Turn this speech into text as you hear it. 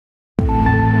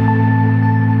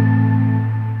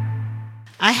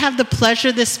have the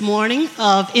pleasure this morning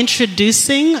of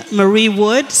introducing Marie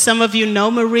Wood. Some of you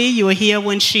know Marie. You were here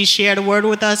when she shared a word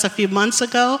with us a few months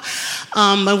ago.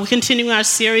 We're continuing our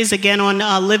series again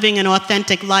on living an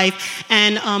authentic life.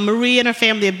 And Marie and her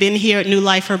family have been here at New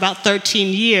Life for about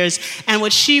 13 years. And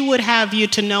what she would have you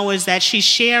to know is that she's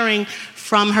sharing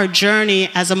from her journey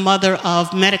as a mother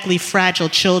of medically fragile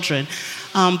children.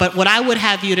 But what I would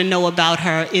have you to know about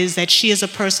her is that she is a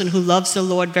person who loves the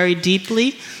Lord very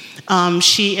deeply.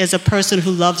 She is a person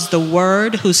who loves the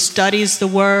Word, who studies the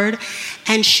Word,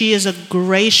 and she is a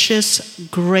gracious,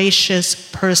 gracious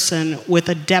person with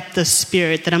a depth of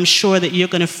spirit that I'm sure that you're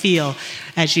going to feel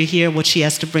as you hear what she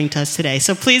has to bring to us today.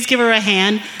 So please give her a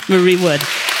hand, Marie Wood.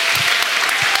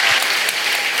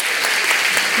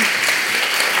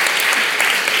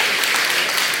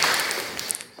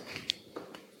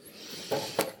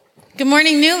 Good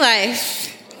morning, New Life.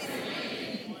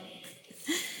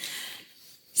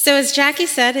 So as Jackie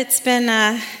said, it's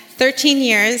been 13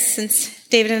 years since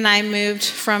David and I moved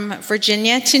from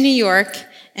Virginia to New York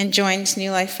and joined New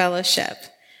Life Fellowship.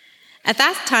 At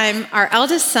that time, our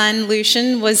eldest son,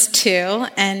 Lucian, was 2,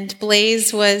 and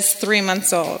Blaze was 3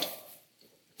 months old.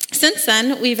 Since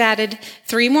then, we've added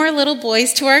 3 more little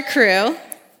boys to our crew,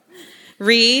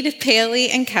 Reed, Paley,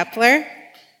 and Kepler.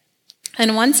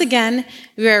 And once again,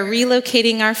 we are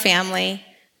relocating our family,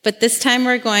 but this time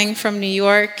we're going from New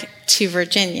York to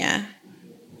Virginia.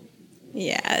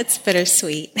 Yeah, it's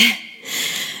bittersweet.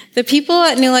 The people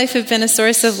at New Life have been a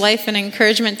source of life and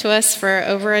encouragement to us for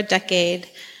over a decade.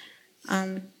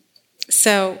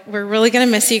 So we're really going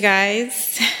to miss you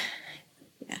guys.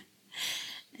 Yeah.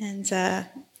 And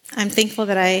I'm thankful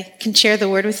that I can share the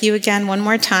word with you again one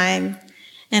more time,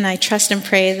 and I trust and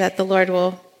pray that the Lord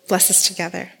will bless us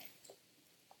together.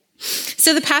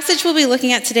 So the passage we'll be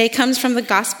looking at today comes from the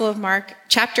Gospel of Mark,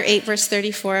 chapter 8, verse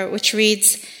 34, which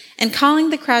reads, "And calling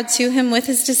the crowd to him with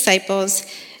his disciples,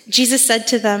 Jesus said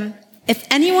to them, 'If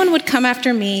anyone would come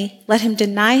after me, let him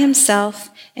deny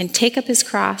himself and take up his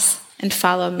cross and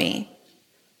follow me.'"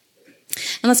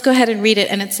 And let's go ahead and read it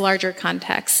in its larger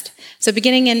context. So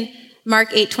beginning in Mark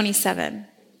 8:27.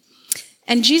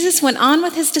 "And Jesus went on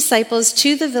with his disciples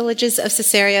to the villages of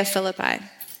Caesarea Philippi.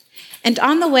 And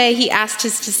on the way, he asked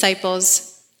his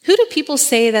disciples, 'Who do people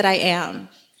say that I am?'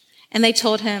 And they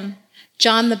told him,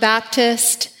 'John the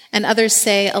Baptist, and others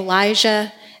say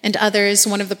Elijah, and others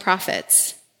one of the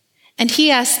prophets.' And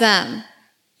he asked them,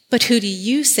 'But who do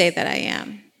you say that I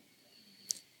am?'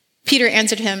 Peter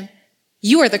answered him,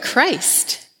 'You are the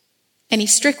Christ.' And he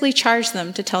strictly charged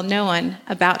them to tell no one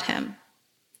about him.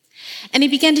 And he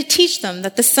began to teach them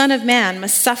that the Son of Man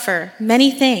must suffer many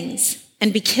things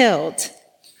and be killed,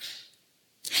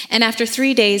 and after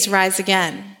 3 days rise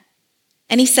again.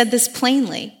 And he said this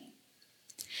plainly.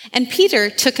 And Peter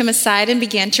took him aside and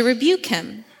began to rebuke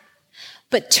him.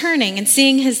 But turning and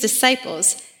seeing his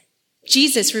disciples,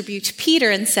 Jesus rebuked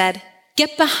Peter and said,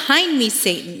 'Get behind me,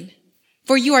 Satan,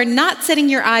 for you are not setting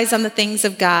your eyes on the things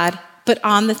of God, but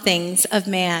on the things of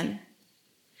man.'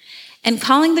 And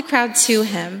calling the crowd to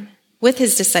him with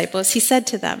his disciples, he said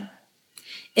to them,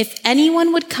 'If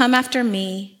anyone would come after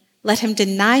me, let him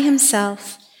deny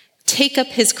himself, take up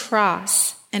his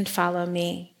cross, and follow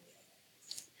me.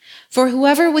 For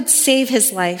whoever would save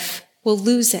his life will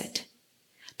lose it.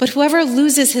 But whoever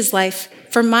loses his life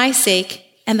for my sake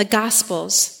and the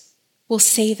gospel's will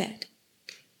save it.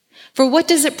 For what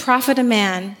does it profit a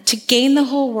man to gain the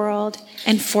whole world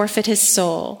and forfeit his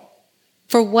soul?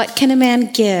 For what can a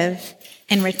man give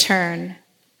in return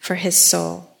for his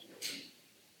soul?'"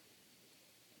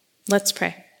 Let's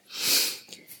pray.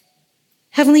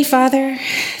 Heavenly Father,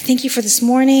 thank you for this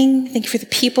morning. Thank you for the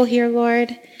people here,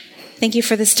 Lord. Thank you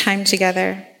for this time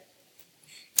together.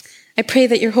 I pray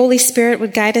that your Holy Spirit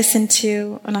would guide us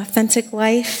into an authentic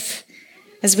life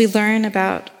as we learn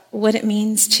about what it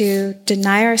means to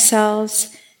deny ourselves,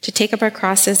 to take up our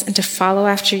crosses, and to follow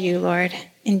after you, Lord.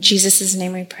 In Jesus'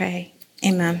 name we pray.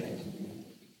 Amen.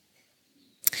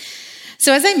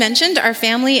 So as I mentioned, our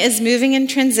family is moving and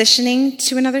transitioning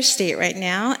to another state right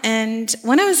now. And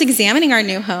when I was examining our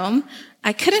new home,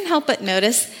 I couldn't help but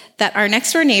notice that our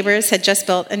next door neighbors had just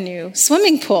built a new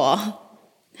swimming pool.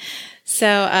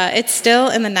 So it's still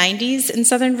in the 90s in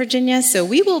Southern Virginia, so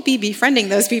we will be befriending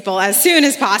those people as soon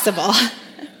as possible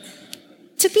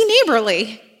to be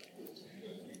neighborly.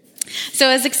 So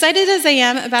as excited as I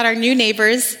am about our new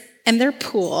neighbors and their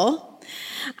pool,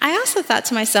 I also thought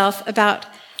to myself about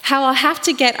how I'll have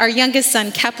to get our youngest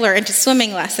son, Kepler, into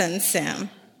swimming lessons soon.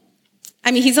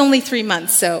 I mean, he's only 3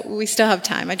 months, so we still have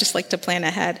time. I just like to plan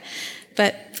ahead.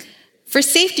 But for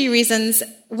safety reasons,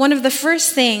 one of the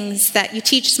first things that you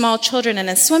teach small children in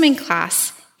a swimming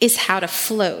class is how to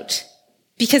float,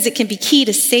 because it can be key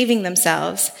to saving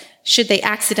themselves should they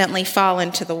accidentally fall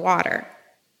into the water.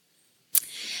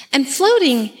 And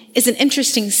floating is an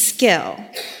interesting skill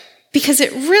because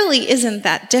it really isn't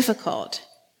that difficult,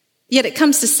 yet it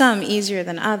comes to some easier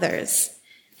than others.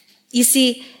 You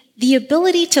see, the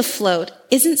ability to float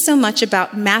isn't so much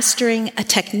about mastering a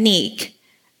technique,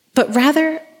 but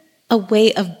rather a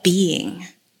way of being.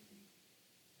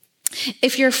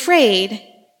 If you're afraid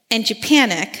and you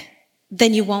panic,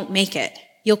 then you won't make it.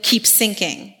 You'll keep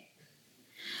sinking.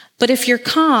 But if you're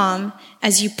calm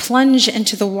as you plunge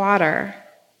into the water,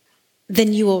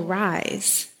 then you will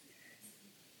rise.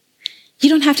 You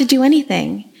don't have to do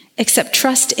anything except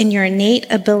trust in your innate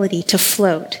ability to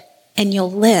float, and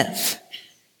you'll live.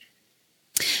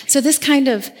 So this kind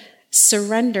of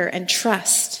surrender and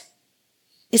trust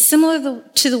is similar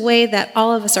to the way that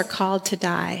all of us are called to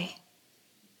die,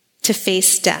 to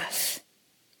face death.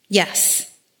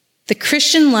 Yes, the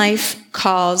Christian life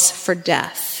calls for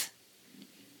death.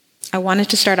 I wanted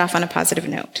to start off on a positive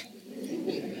note.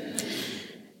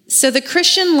 So the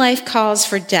Christian life calls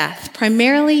for death,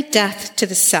 primarily death to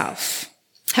the self.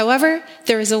 However,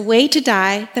 there is a way to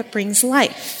die that brings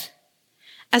life.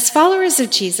 As followers of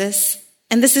Jesus,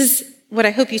 and this is what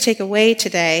I hope you take away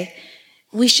today,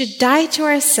 we should die to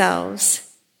ourselves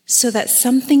so that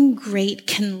something great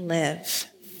can live.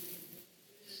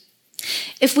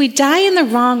 If we die in the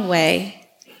wrong way,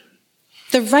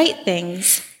 the right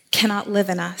things cannot live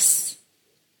in us.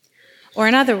 Or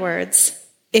in other words,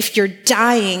 if you're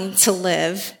dying to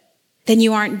live, then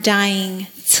you aren't dying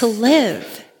to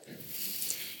live.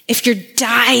 If you're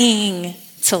dying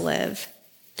to live,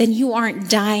 then you aren't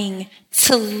dying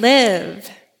to live.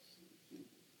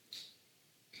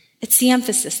 It's the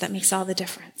emphasis that makes all the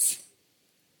difference.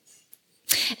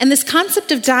 And this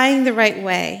concept of dying the right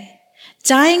way,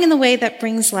 dying in the way that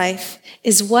brings life,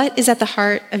 is what is at the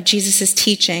heart of Jesus'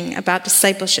 teaching about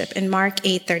discipleship in Mark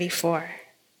 8:34.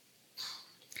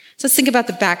 So let's think about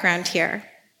the background here.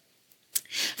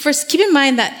 First, keep in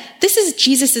mind that this is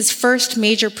Jesus' first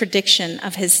major prediction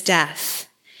of his death.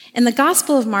 In the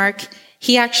Gospel of Mark,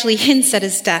 he actually hints at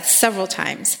his death several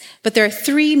times, but there are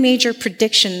 3 major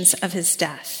predictions of his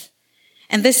death.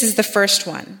 And this is the first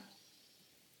one.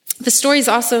 The story is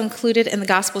also included in the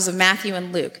Gospels of Matthew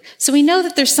and Luke. So we know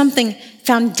that there's something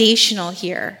foundational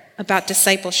here about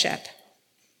discipleship.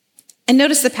 And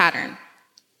notice the pattern.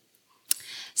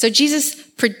 So Jesus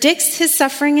predicts his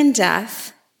suffering and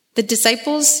death. The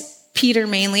disciples, Peter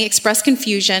mainly, express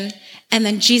confusion, and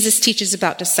then Jesus teaches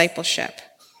about discipleship.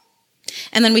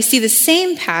 And then we see the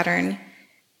same pattern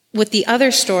with the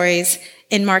other stories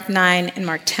in Mark 9 and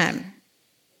Mark 10.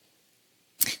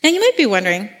 Now you might be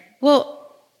wondering, well,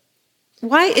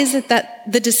 why is it that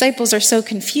the disciples are so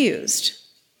confused?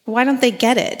 Why don't they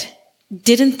get it?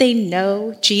 Didn't they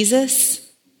know Jesus?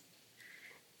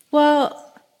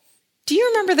 Well, do you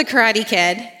remember the Karate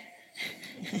Kid?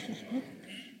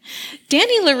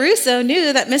 Danny LaRusso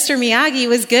knew that Mr. Miyagi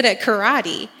was good at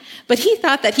karate, but he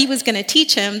thought that he was going to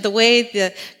teach him the way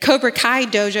the Cobra Kai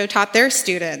dojo taught their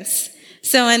students.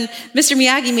 So when Mr.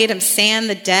 Miyagi made him sand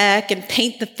the deck and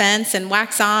paint the fence and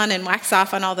wax on and wax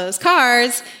off on all those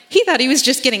cars, he thought he was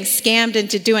just getting scammed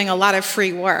into doing a lot of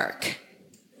free work.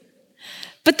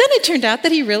 But then it turned out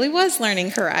that he really was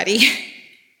learning karate.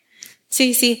 So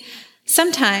you see,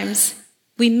 sometimes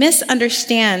we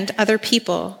misunderstand other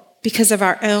people because of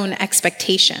our own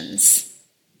expectations.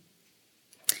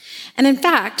 And in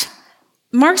fact,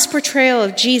 Mark's portrayal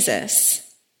of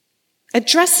Jesus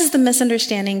addresses the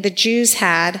misunderstanding the Jews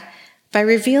had by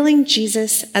revealing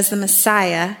Jesus as the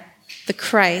Messiah, the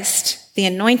Christ, the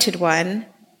Anointed One,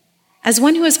 as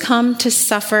one who has come to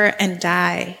suffer and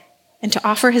die and to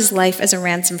offer his life as a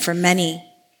ransom for many.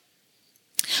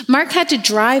 Mark had to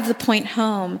drive the point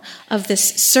home of this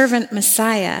servant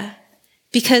Messiah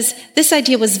because this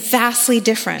idea was vastly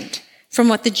different from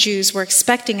what the Jews were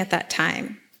expecting at that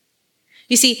time.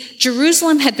 You see,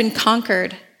 Jerusalem had been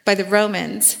conquered by the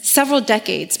Romans several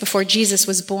decades before Jesus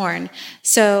was born.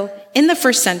 So in the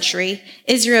first century,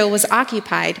 Israel was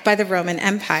occupied by the Roman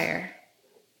Empire.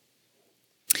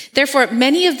 Therefore,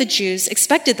 many of the Jews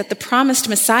expected that the promised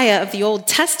Messiah of the Old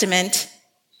Testament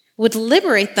would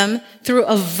liberate them through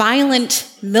a violent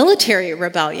military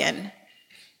rebellion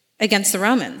against the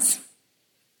Romans.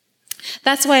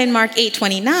 That's why in Mark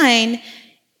 8:29,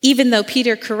 even though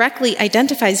Peter correctly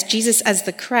identifies Jesus as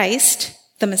the Christ,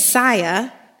 the Messiah,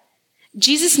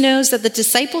 Jesus knows that the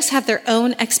disciples have their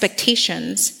own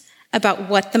expectations about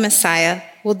what the Messiah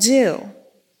will do.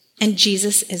 And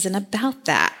Jesus isn't about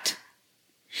that.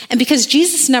 And because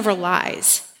Jesus never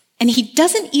lies, and he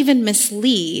doesn't even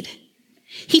mislead,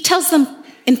 he tells them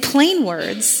in plain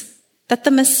words, that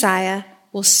the Messiah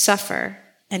will suffer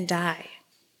and die.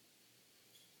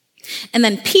 And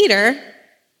then Peter,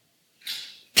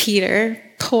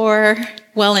 poor,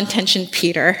 well-intentioned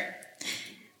Peter,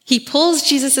 he pulls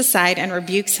Jesus aside and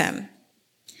rebukes him.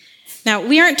 Now,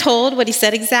 we aren't told what he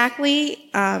said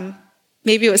exactly.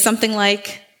 Maybe it was something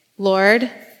like, Lord,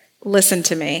 listen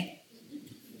to me.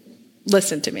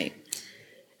 Listen to me.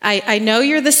 I know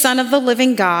you're the Son of the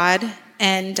living God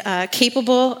and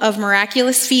capable of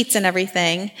miraculous feats and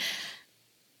everything,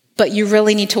 but you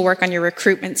really need to work on your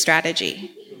recruitment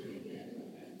strategy.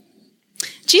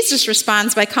 Jesus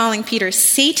responds by calling Peter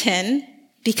Satan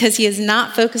because he is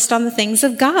not focused on the things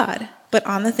of God, but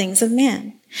on the things of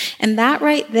man. And that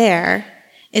right there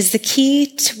is the key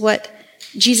to what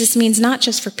Jesus means not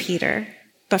just for Peter,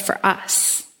 but for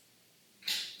us.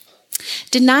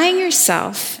 Denying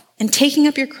yourself and taking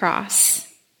up your cross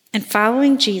and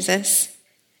following Jesus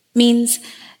means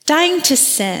dying to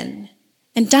sin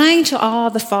and dying to all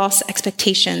the false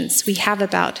expectations we have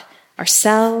about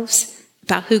ourselves,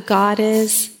 about who God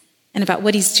is, and about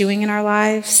what he's doing in our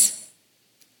lives.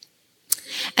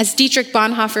 As Dietrich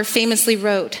Bonhoeffer famously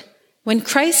wrote, when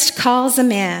Christ calls a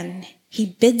man, he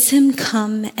bids him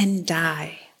come and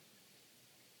die.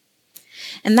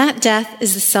 And that death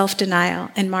is the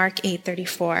self-denial in Mark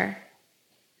 8:34.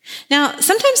 Now,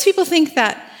 sometimes people think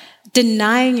that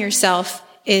denying yourself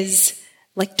is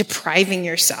like depriving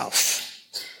yourself.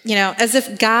 You know, as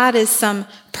if God is some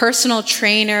personal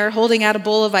trainer holding out a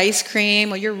bowl of ice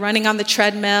cream, or you're running on the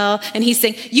treadmill and he's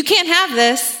saying, you can't have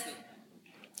this.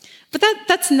 But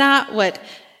that's not what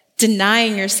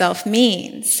denying yourself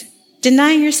means.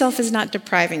 Denying yourself is not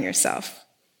depriving yourself.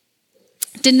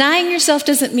 Denying yourself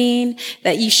doesn't mean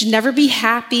that you should never be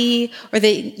happy or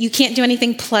that you can't do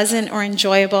anything pleasant or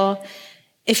enjoyable.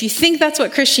 If you think that's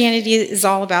what Christianity is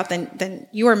all about, then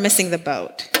you are missing the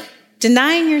boat.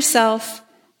 Denying yourself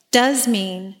does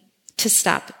mean to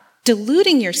stop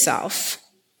deluding yourself.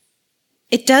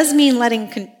 It does mean letting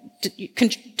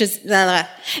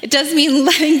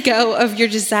go of your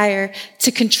desire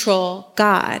to control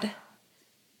God,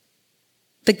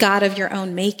 the God of your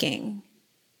own making,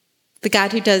 the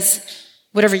God who does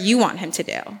whatever you want him to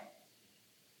do.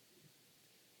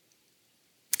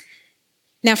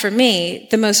 Now, for me,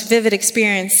 the most vivid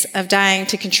experience of dying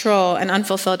to control and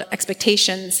unfulfilled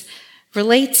expectations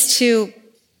relates to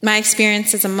my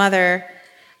experience as a mother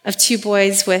of two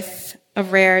boys with a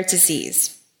rare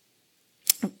disease.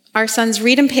 Our sons,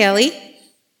 Reed and Paley,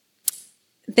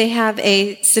 they have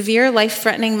a severe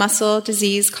life-threatening muscle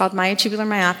disease called myotubular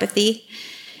myopathy.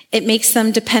 It makes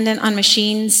them dependent on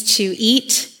machines to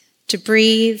eat, to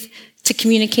breathe, to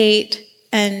communicate,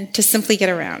 and to simply get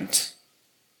around.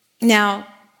 Now,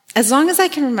 as long as I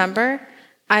can remember,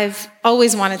 I've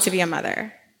always wanted to be a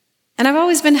mother. And I've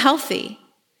always been healthy.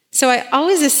 So I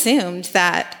always assumed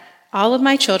that all of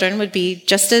my children would be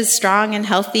just as strong and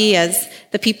healthy as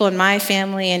the people in my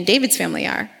family and David's family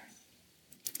are.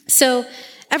 So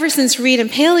ever since Reed and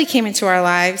Paley came into our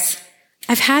lives,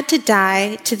 I've had to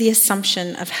die to the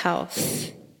assumption of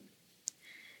health.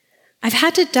 I've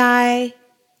had to die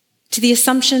to the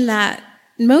assumption that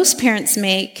most parents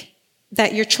make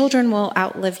that your children will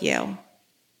outlive you.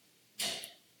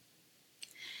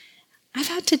 I've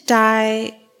had to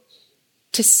die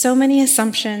to so many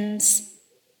assumptions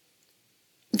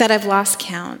that I've lost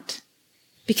count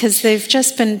because they've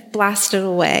just been blasted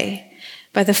away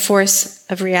by the force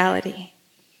of reality.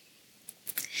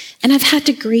 And I've had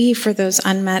to grieve for those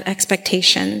unmet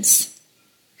expectations.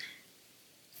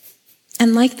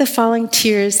 And like the falling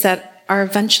tears that are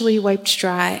eventually wiped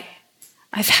dry,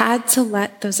 I've had to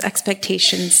let those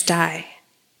expectations die.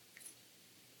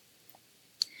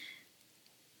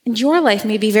 And your life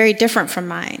may be very different from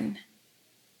mine,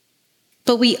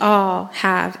 but we all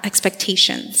have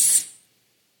expectations.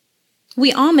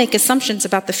 We all make assumptions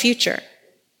about the future.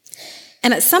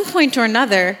 And at some point or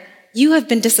another, you have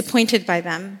been disappointed by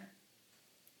them.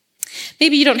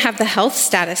 Maybe you don't have the health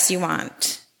status you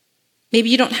want. Maybe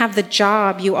you don't have the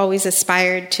job you always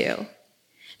aspired to.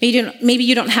 Maybe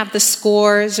you don't have the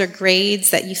scores or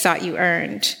grades that you thought you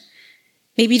earned.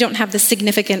 Maybe you don't have the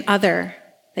significant other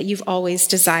that you've always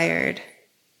desired.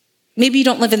 Maybe you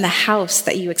don't live in the house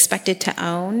that you expected to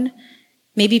own.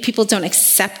 Maybe people don't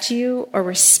accept you or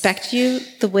respect you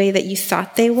the way that you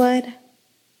thought they would.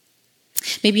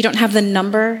 Maybe you don't have the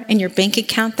number in your bank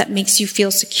account that makes you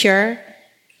feel secure,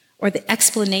 or the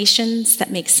explanations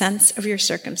that make sense of your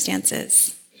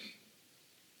circumstances.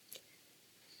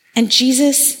 And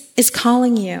Jesus is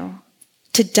calling you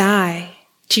to die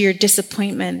to your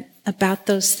disappointment about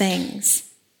those things.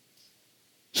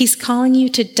 He's calling you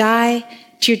to die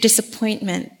to your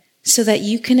disappointment so that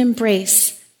you can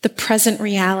embrace the present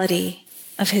reality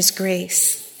of his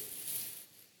grace.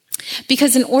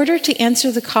 Because in order to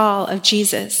answer the call of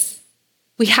Jesus,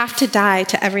 we have to die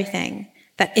to everything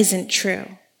that isn't true.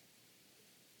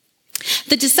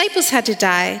 The disciples had to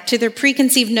die to their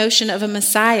preconceived notion of a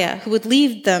Messiah who would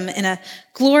lead them in a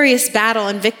glorious battle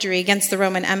and victory against the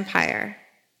Roman Empire.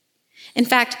 In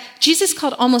fact, Jesus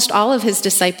called almost all of his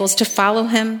disciples to follow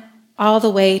him all the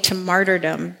way to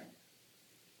martyrdom.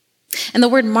 And the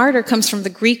word martyr comes from the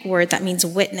Greek word that means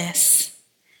witness.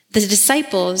 The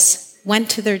disciples went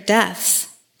to their deaths,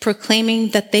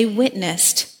 proclaiming that they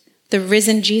witnessed the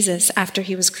risen Jesus after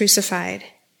he was crucified.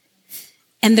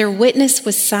 And their witness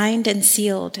was signed and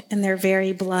sealed in their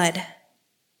very blood.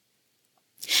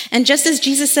 And just as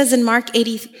Jesus says in Mark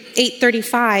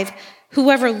 8:35,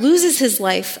 whoever loses his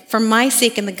life for my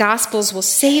sake and the gospel's will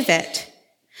save it.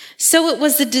 So it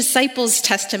was the disciples'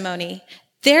 testimony,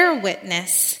 their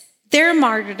witness, their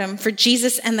martyrdom for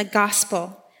Jesus and the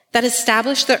gospel that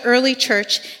established the early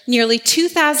church nearly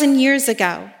 2,000 years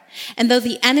ago. And though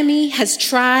the enemy has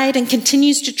tried and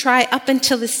continues to try up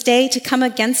until this day to come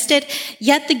against it,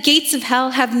 yet the gates of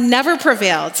hell have never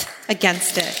prevailed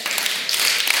against it.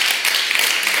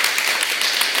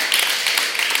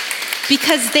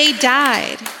 Because they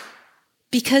died,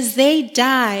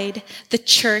 the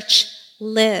church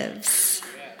lives.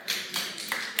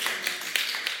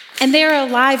 And they are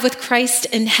alive with Christ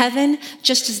in heaven,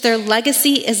 just as their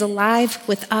legacy is alive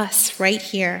with us right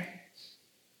here.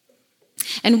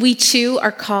 And we too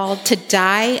are called to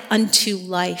die unto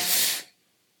life.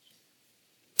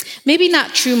 Maybe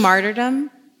not true martyrdom,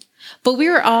 but we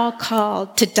are all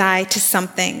called to die to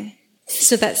something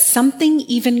so that something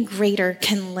even greater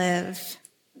can live.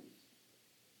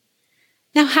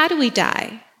 Now, how do we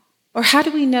die? Or how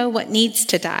do we know what needs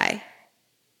to die?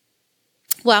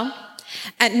 Well,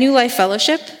 at New Life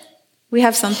Fellowship, we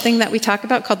have something that we talk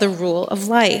about called the rule of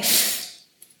life.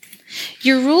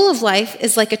 Your rule of life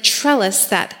is like a trellis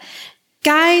that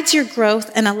guides your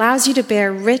growth and allows you to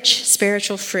bear rich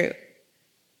spiritual fruit.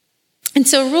 And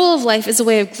so rule of life is a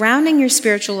way of grounding your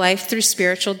spiritual life through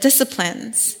spiritual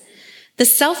disciplines. The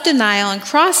self-denial and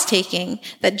cross-taking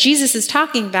that Jesus is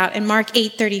talking about in Mark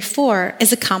 8:34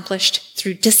 is accomplished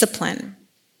through discipline.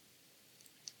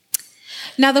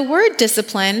 Now, the word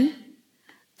discipline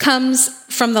comes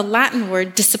from the Latin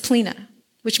word disciplina,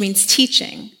 which means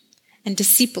teaching, and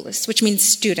discipulus, which means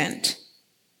student.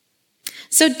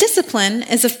 So discipline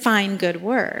is a fine, good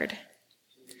word.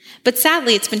 But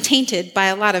sadly, it's been tainted by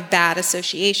a lot of bad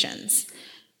associations.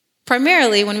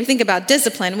 Primarily, when we think about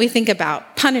discipline, we think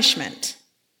about punishment.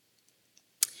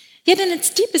 Yet in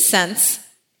its deepest sense,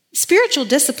 spiritual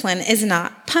discipline is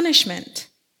not punishment.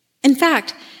 In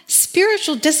fact,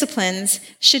 spiritual disciplines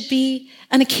should be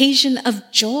an occasion of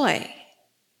joy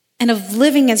and of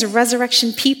living as a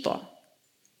resurrection people.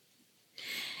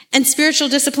 And spiritual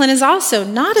discipline is also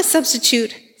not a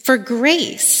substitute for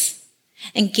grace.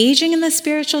 Engaging in the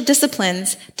spiritual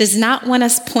disciplines does not win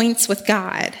us points with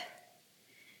God.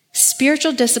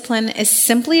 Spiritual discipline is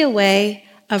simply a way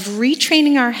of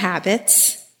retraining our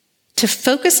habits to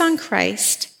focus on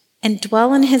Christ and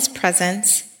dwell in his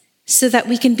presence so that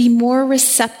we can be more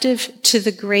receptive to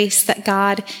the grace that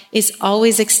God is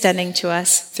always extending to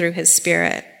us through his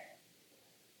Spirit.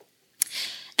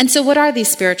 And so what are these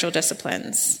spiritual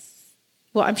disciplines?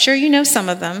 Well, I'm sure you know some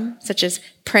of them, such as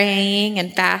praying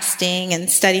and fasting and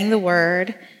studying the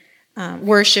word,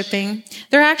 worshiping.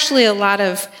 There are actually a lot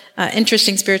of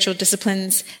interesting spiritual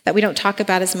disciplines that we don't talk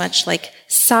about as much, like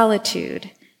solitude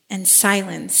and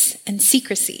silence and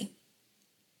secrecy.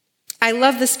 I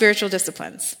love the spiritual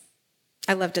disciplines.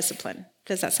 I love discipline.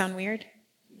 Does that sound weird?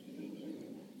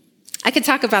 I could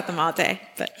talk about them all day,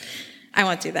 but I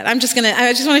won't do that. I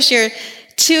just want to share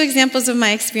 2 examples of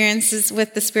my experiences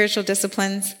with the spiritual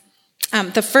disciplines.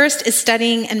 The first is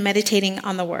studying and meditating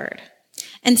on the word.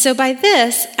 And so by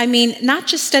this, I mean not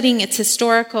just studying its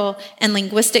historical and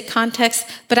linguistic context,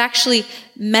 but actually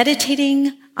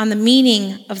meditating on the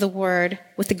meaning of the word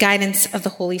with the guidance of the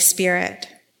Holy Spirit.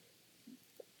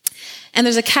 And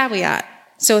there's a caveat.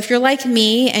 So if you're like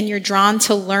me and you're drawn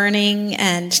to learning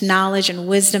and knowledge and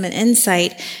wisdom and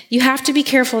insight, you have to be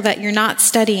careful that you're not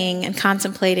studying and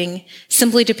contemplating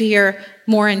simply to appear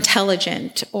more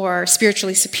intelligent or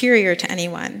spiritually superior to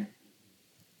anyone.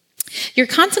 You're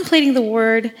contemplating the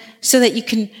word so that you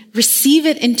can receive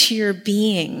it into your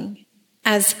being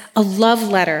as a love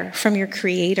letter from your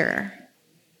Creator.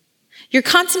 You're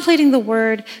contemplating the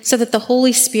word so that the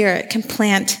Holy Spirit can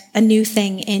plant a new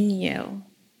thing in you.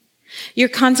 You're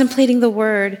contemplating the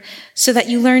word so that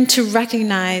you learn to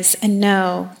recognize and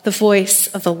know the voice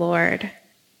of the Lord.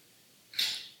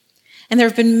 And there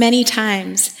have been many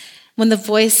times when the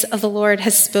voice of the Lord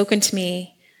has spoken to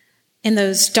me in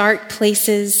those dark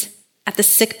places, at the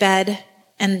sick bed,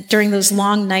 and during those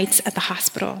long nights at the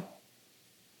hospital.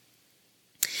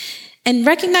 And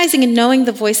recognizing and knowing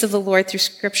the voice of the Lord through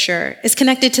Scripture is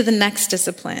connected to the next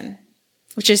discipline,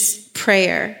 which is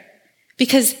prayer.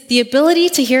 Because the ability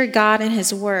to hear God in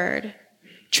His Word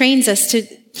trains us to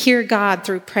hear God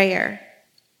through prayer.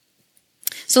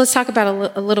 So let's talk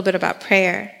about a little bit about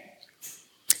prayer.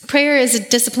 Prayer is a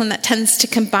discipline that tends to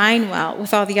combine well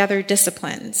with all the other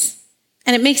disciplines.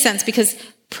 And it makes sense because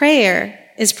prayer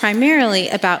is primarily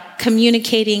about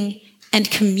communicating and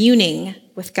communing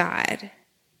with God.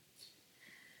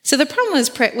 So the problem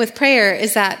with prayer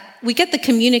is that we get the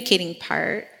communicating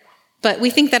part, but we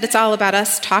think that it's all about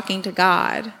us talking to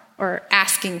God or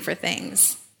asking for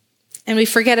things. And we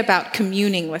forget about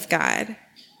communing with God.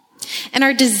 And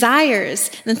our desires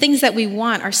and the things that we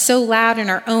want are so loud in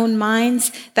our own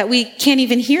minds that we can't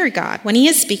even hear God when He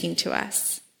is speaking to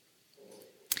us.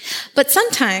 But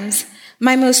sometimes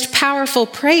my most powerful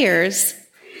prayers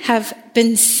have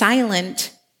been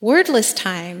silent, wordless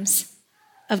times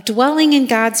of dwelling in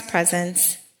God's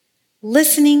presence,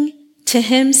 listening to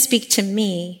Him speak to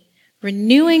me,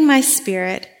 renewing my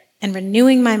spirit and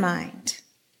renewing my mind.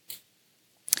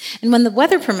 And when the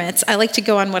weather permits, I like to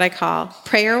go on what I call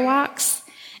prayer walks.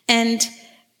 And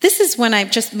this is when I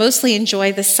just mostly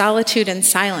enjoy the solitude and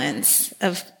silence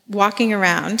of walking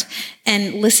around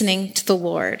and listening to the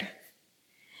Lord.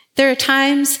 There are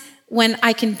times when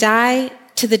I can die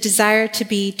to the desire to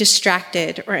be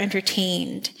distracted or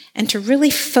entertained and to really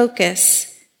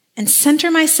focus and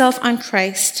center myself on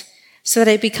Christ so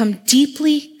that I become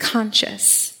deeply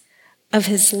conscious of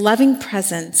His loving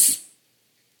presence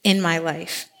in my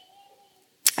life.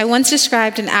 I once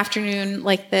described an afternoon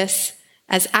like this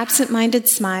as absent-minded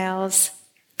smiles,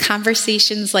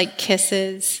 conversations like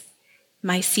kisses,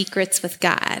 my secrets with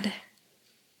God.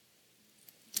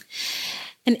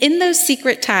 And in those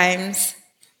secret times,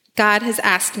 God has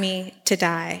asked me to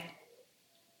die.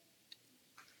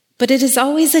 But it is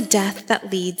always a death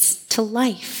that leads to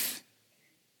life.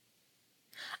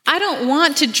 I don't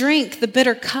want to drink the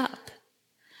bitter cup,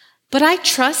 but I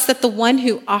trust that the one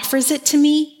who offers it to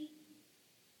me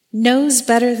knows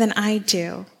better than I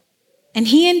do, and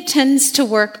He intends to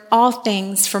work all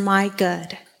things for my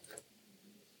good.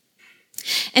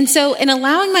 And so, in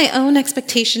allowing my own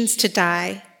expectations to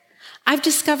die, I've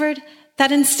discovered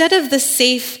that instead of the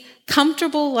safe,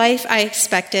 comfortable life I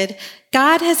expected,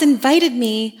 God has invited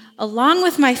me, along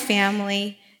with my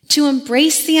family, to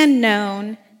embrace the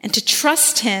unknown and to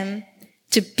trust Him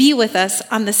to be with us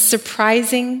on this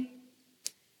surprising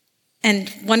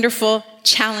and wonderful,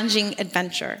 challenging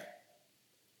adventure.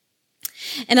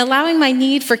 In allowing my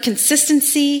need for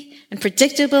consistency and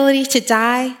predictability to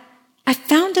die, I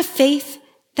found a faith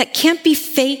that can't be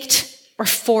faked or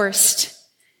forced.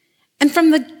 And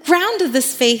from the ground of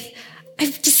this faith,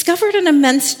 I've discovered an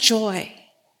immense joy.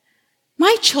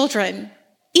 My children,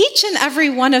 each and every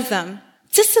one of them,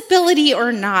 disability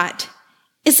or not,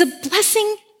 is a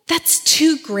blessing that's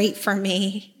too great for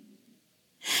me.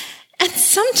 And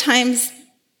sometimes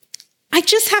I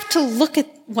just have to look at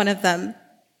one of them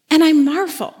and I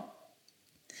marvel.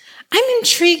 I'm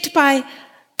intrigued by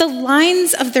the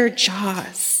lines of their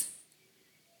jaws,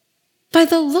 by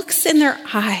the looks in their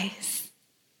eyes,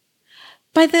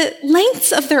 by the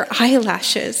lengths of their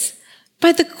eyelashes,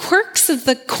 by the quirks of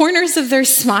the corners of their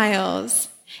smiles.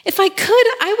 If I could,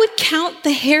 I would count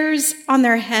the hairs on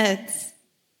their heads.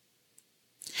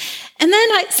 And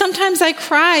then sometimes I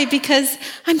cry because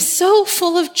I'm so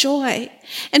full of joy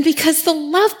and because the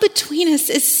love between us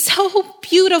is so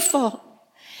beautiful.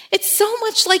 It's so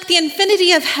much like the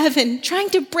infinity of heaven trying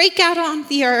to break out on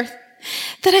the earth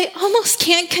that I almost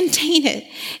can't contain it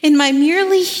in my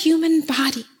merely human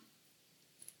body.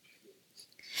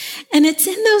 And it's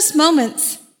in those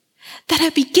moments that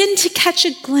I begin to catch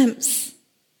a glimpse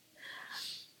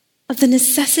of the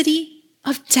necessity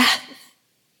of death.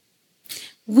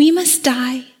 We must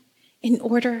die in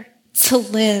order to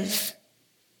live.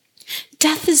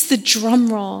 Death is the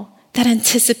drum roll that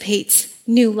anticipates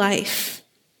new life.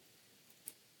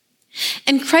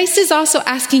 And Christ is also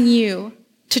asking you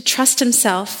to trust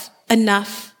Himself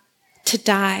enough to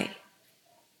die.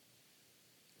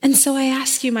 And so I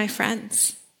ask you, my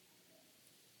friends,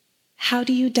 how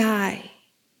do you die?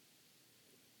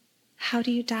 How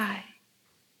do you die?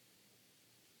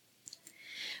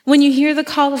 When you hear the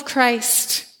call of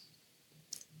Christ,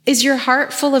 is your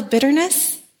heart full of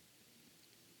bitterness,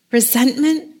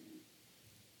 resentment,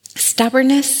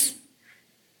 stubbornness,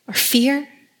 or fear?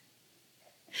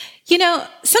 You know,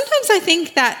 sometimes I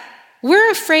think that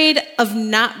we're afraid of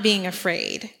not being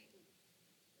afraid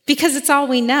because it's all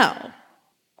we know.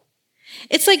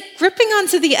 It's like gripping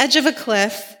onto the edge of a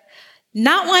cliff,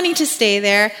 not wanting to stay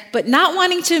there, but not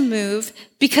wanting to move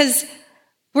because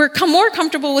we're more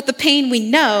comfortable with the pain we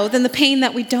know than the pain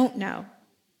that we don't know.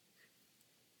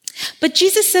 But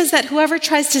Jesus says that whoever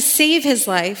tries to save his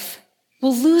life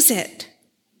will lose it.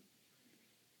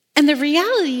 And the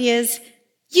reality is,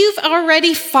 you've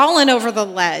already fallen over the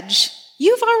ledge.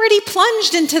 You've already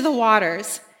plunged into the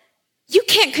waters. You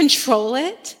can't control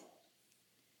it.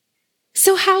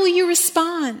 So how will you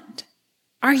respond?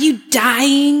 Are you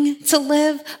dying to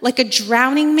live like a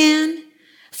drowning man,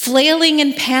 flailing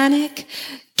in panic,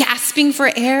 gasping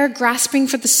for air, grasping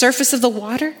for the surface of the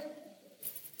water?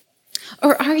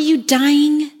 Or are you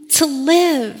dying to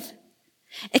live,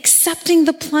 accepting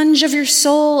the plunge of your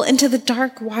soul into the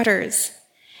dark waters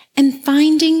and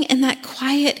finding in that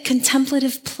quiet,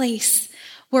 contemplative place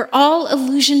where all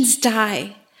illusions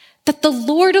die, that the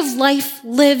Lord of life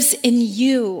lives in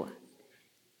you?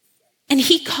 And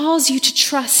he calls you to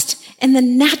trust in the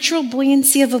natural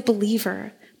buoyancy of a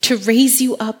believer to raise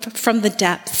you up from the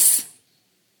depths.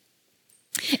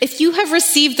 If you have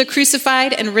received the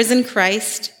crucified and risen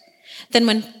Christ, then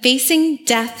when facing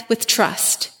death with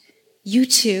trust, you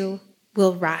too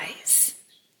will rise.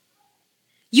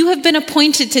 You have been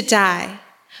appointed to die,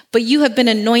 but you have been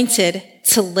anointed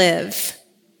to live.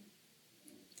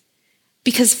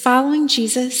 Because following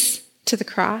Jesus to the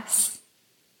cross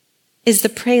is the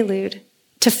prelude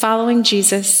to following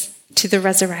Jesus to the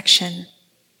resurrection.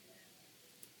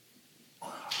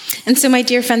 And so, my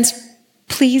dear friends,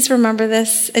 please remember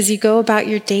this as you go about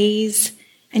your days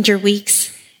and your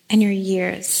weeks and your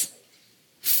years.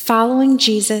 Following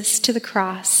Jesus to the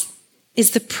cross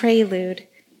is the prelude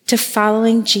to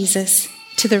following Jesus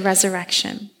to the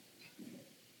resurrection.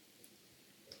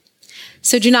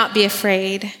 So do not be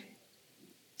afraid.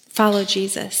 Follow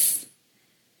Jesus.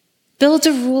 Build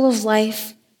a rule of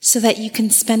life so that you can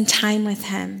spend time with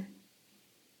him.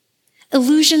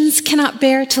 Illusions cannot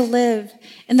bear to live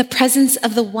in the presence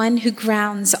of the one who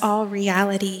grounds all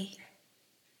reality.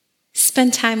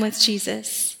 Spend time with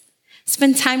Jesus.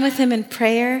 Spend time with him in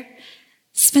prayer.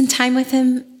 Spend time with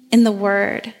him in the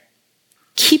word.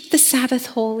 Keep the Sabbath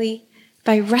holy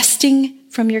by resting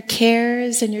from your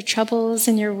cares and your troubles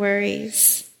and your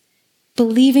worries,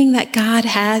 believing that God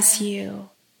has you.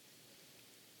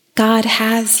 God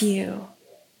has you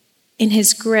in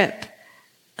his grip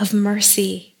of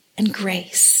mercy and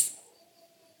grace.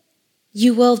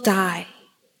 You will die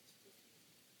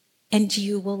and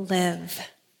you will live.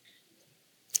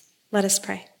 Let us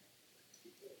pray.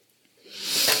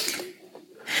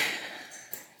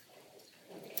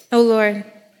 Oh Lord,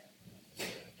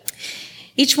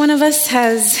 each one of us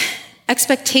has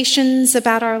expectations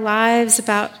about our lives,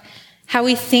 about how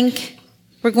we think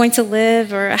we're going to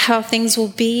live or how things will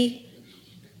be.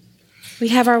 We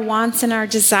have our wants and our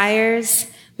desires.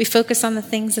 We focus on the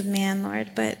things of man,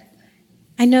 Lord, but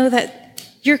I know that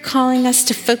you're calling us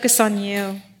to focus on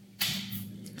you,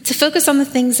 to focus on the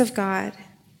things of God.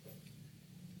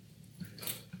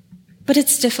 But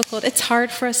it's difficult. It's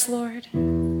hard for us, Lord.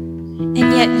 And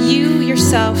yet you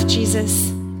yourself,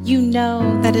 Jesus, you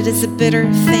know that it is a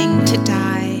bitter thing to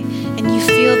die. And you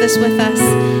feel this with us,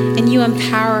 and you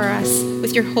empower us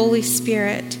with your Holy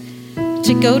Spirit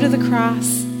to go to the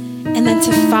cross and then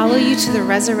to follow you to the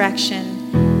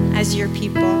resurrection as your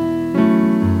people.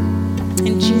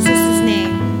 In Jesus'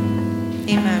 name,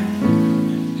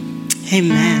 amen.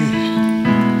 Amen.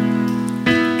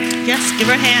 Yes, give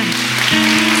her a hand.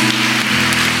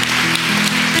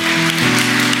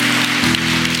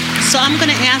 So I'm going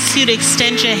to ask you to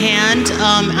extend your hand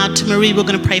out to Marie. We're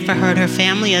going to pray for her and her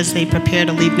family as they prepare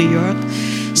to leave New York.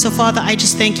 So, Father, I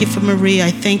just thank you for Marie.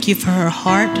 I thank you for her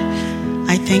heart.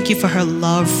 I thank you for her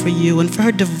love for you and for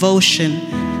her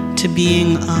devotion to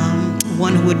being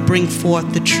one who would bring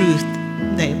forth the truth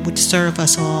that would serve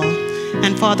us all.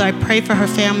 And, Father, I pray for her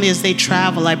family as they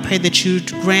travel. I pray that you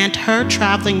grant her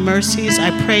traveling mercies.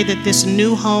 I pray that this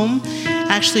new home,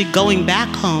 actually going back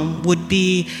home, would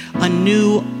be a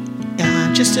new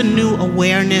just a new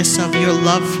awareness of your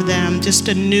love for them, just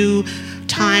a new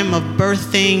time of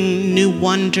birthing, new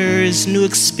wonders, new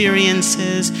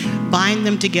experiences. Bind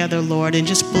them together, Lord, and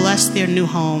just bless their new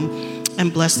home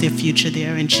and bless their future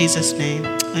there. In Jesus' name,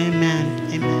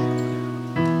 amen. Amen.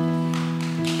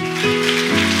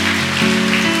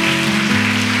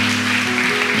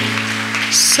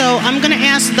 So I'm going to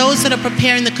ask those that are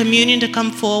preparing the communion to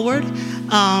come forward.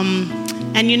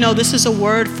 And you know, this is a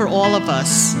word for all of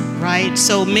us, right?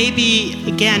 So maybe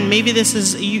this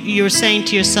is, you're saying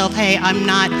to yourself, hey, I'm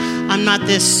I'm not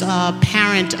this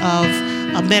parent of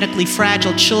medically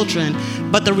fragile children.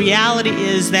 But the reality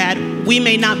is that we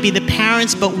may not be the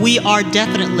parents, but we are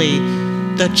definitely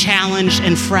the challenged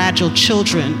and fragile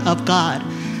children of God.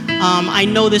 I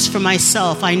know this for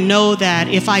myself. I know that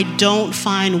if I don't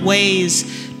find ways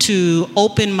to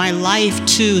open my life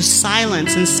to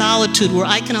silence and solitude where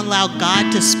I can allow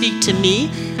God to speak to me,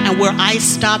 and where I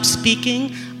stop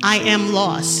speaking, I am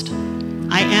lost.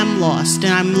 I am lost,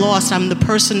 and I'm lost. I'm the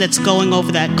person that's going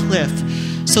over that cliff.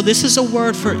 So this is a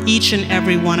word for each and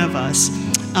every one of us.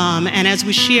 And as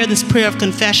we share this prayer of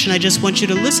confession, I just want you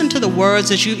to listen to the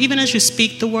words even as you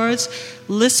speak the words.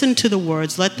 Listen to the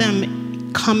words. Let them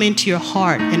come into your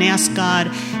heart and ask God,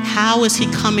 how is He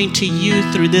coming to you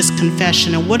through this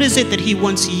confession? And what is it that He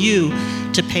wants you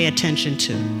to pay attention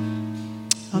to?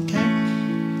 Okay?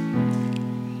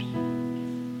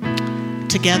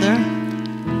 Together.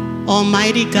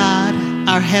 Almighty God,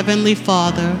 our Heavenly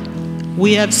Father,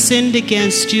 we have sinned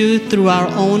against you through our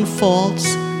own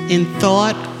faults in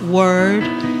thought, word,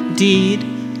 deed,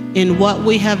 in what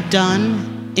we have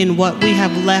done, in what we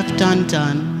have left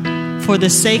undone. For the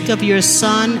sake of your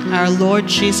Son, our Lord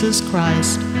Jesus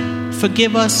Christ,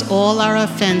 forgive us all our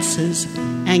offenses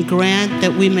and grant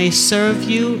that we may serve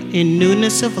you in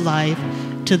newness of life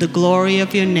to the glory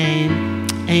of your name.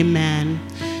 Amen.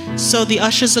 So the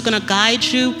ushers are going to guide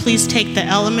you. Please take the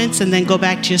elements and then go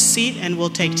back to your seat and we'll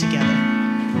take together.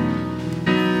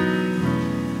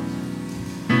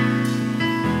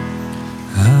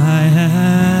 I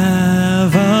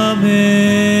have a Maker.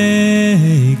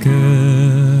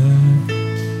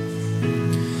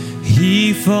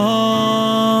 He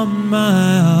formed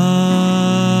my heart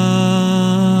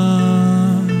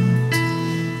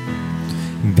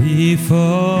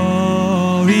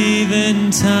before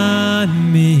even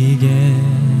time began.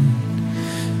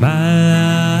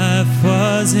 My life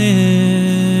was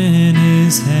in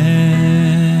His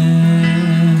hands,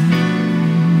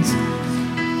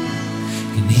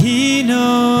 and He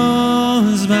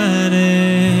knows my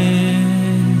name.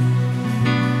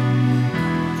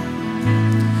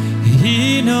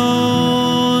 He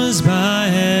knows my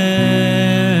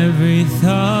every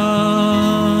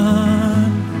thought,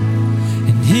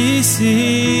 and He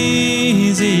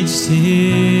sees each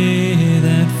tear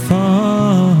that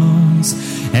falls,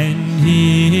 and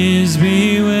He hears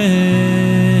me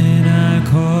when I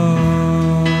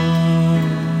call.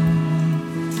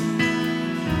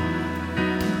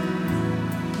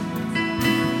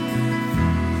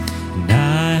 And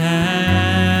I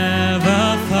have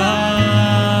a Father.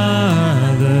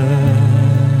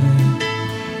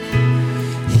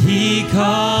 He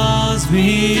calls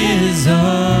me His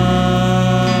own.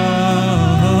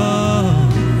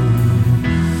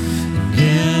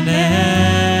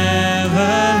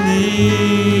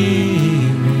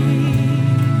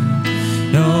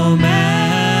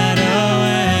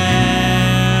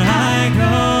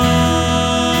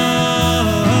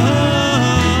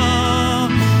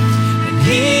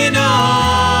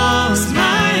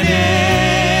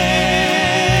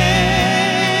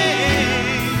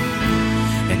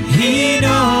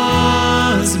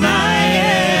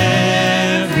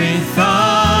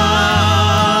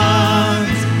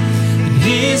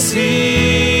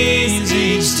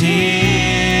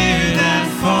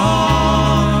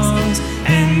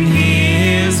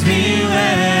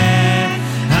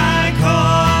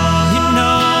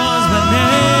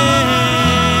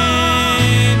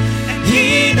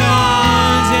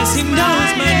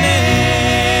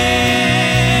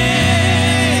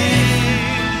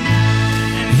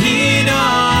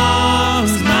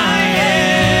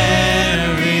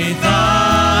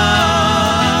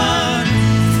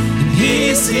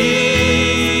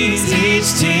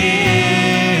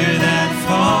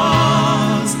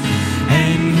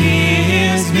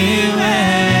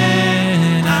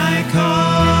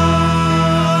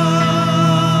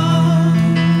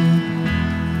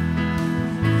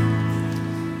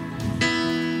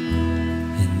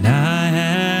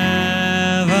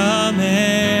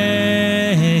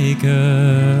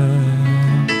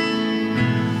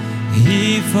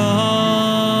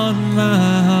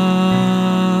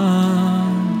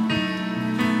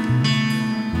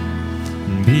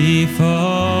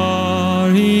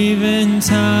 Before even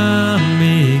time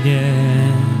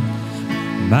began,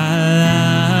 my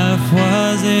life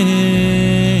was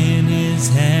in His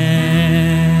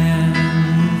hand,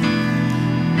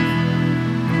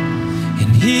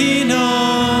 and He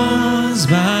knows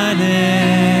my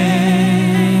name,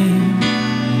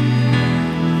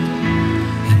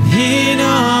 and He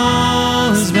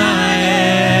knows my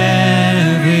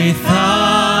every thought.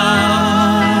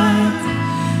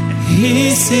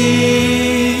 He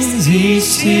sees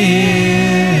each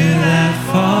tear that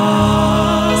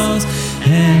falls,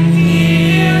 and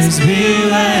ears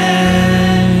be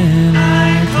when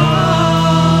I call.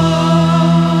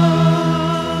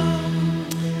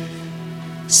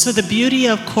 So the beauty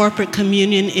of corporate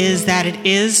communion is that it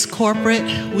is corporate.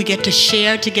 We get to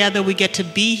share together. We get to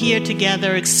be here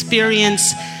together,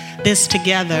 experience this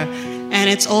together. And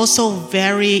it's also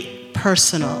very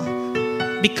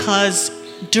personal, because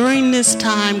during this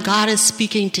time, God is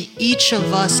speaking to each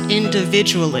of us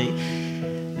individually.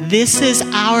 This is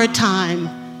our time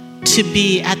to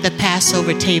be at the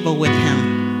Passover table with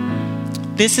Him.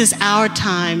 This is our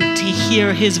time to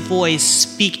hear His voice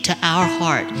speak to our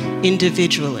heart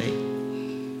individually.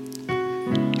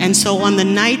 And so on the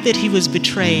night that He was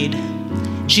betrayed,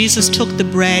 Jesus took the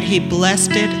bread, He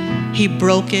blessed it, He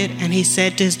broke it, and He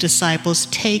said to His disciples,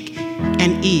 "Take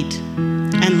and eat."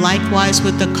 And likewise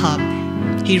with the cup,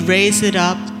 He raised it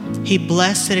up, He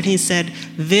blessed it, and He said,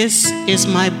 "This is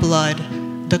my blood,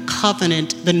 the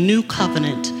covenant, the new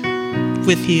covenant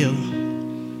with you.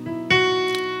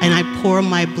 And I pour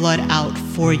my blood out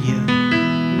for you.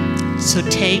 So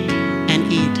take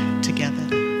and eat together."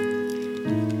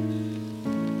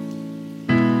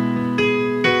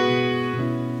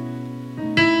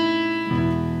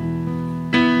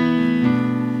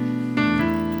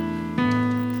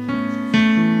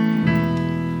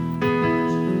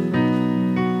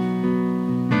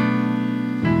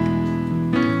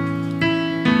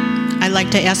 I'd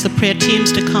like to ask the prayer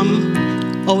teams to come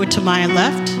over to my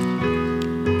left.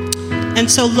 And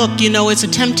so look, it's a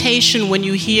temptation when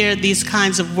you hear these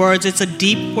kinds of words. It's a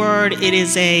deep word. It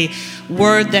is a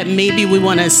word that maybe we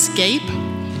want to escape.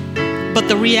 But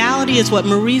the reality is what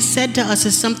Marie said to us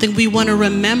is something we want to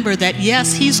remember, that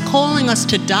yes, He's calling us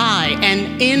to die.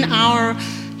 And in our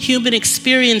human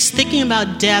experience, thinking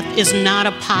about death is not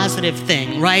a positive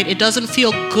thing, right? It doesn't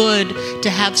feel good to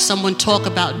have someone talk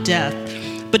about death.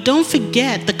 But don't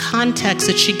forget the context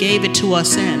that she gave it to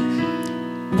us in.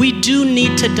 We do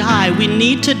need to die. We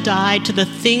need to die to the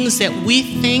things that we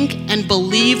think and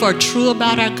believe are true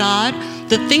about our God,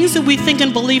 the things that we think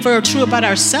and believe are true about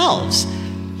ourselves.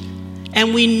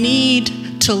 And we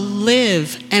need to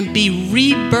live and be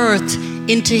rebirthed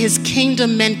into His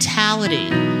kingdom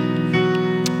mentality.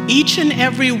 Each and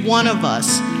every one of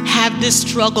us have this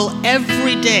struggle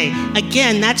every day.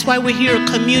 Again, that's why we're here at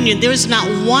communion. There is not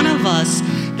one of us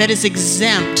that is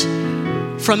exempt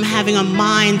from having a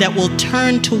mind that will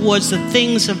turn towards the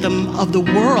things of the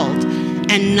world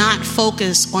and not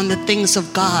focus on the things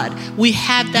of God. We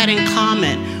have that in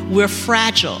common. We're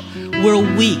fragile. We're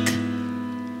weak.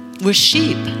 We're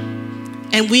sheep.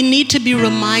 And we need to be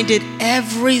reminded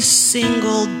every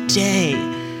single day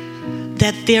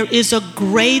that there is a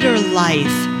greater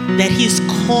life that He's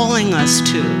calling us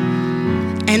to.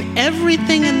 And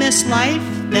everything in this life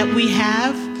that we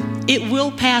have, it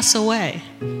will pass away.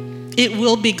 It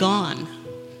will be gone.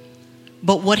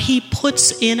 But what He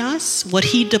puts in us, what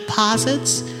He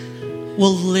deposits,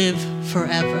 will live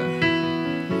forever.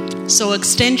 So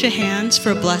extend your hands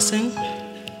for a blessing.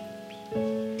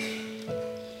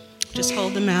 Just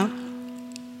hold them out.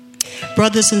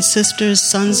 Brothers and sisters,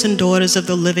 sons and daughters of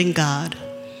the living God,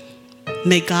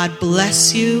 may God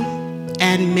bless you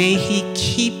and may He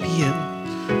keep you.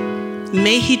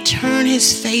 May He turn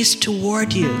His face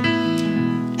toward you.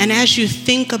 And as you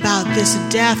think about this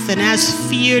death and as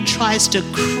fear tries to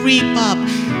creep up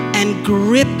and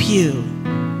grip you,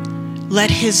 let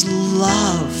His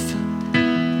love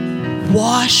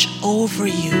wash over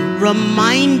you,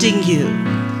 reminding you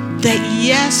that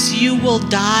yes, you will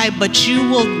die, but you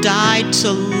will die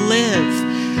to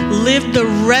live. Live the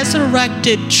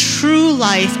resurrected true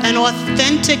life and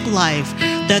authentic life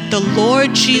that the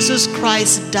Lord Jesus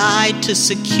Christ died to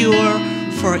secure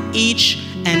for each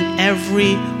and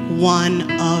every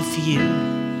one of you.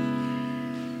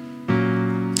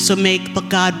 So may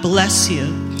God bless you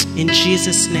in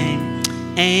Jesus' name.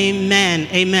 Amen.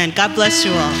 Amen. God bless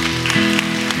you all.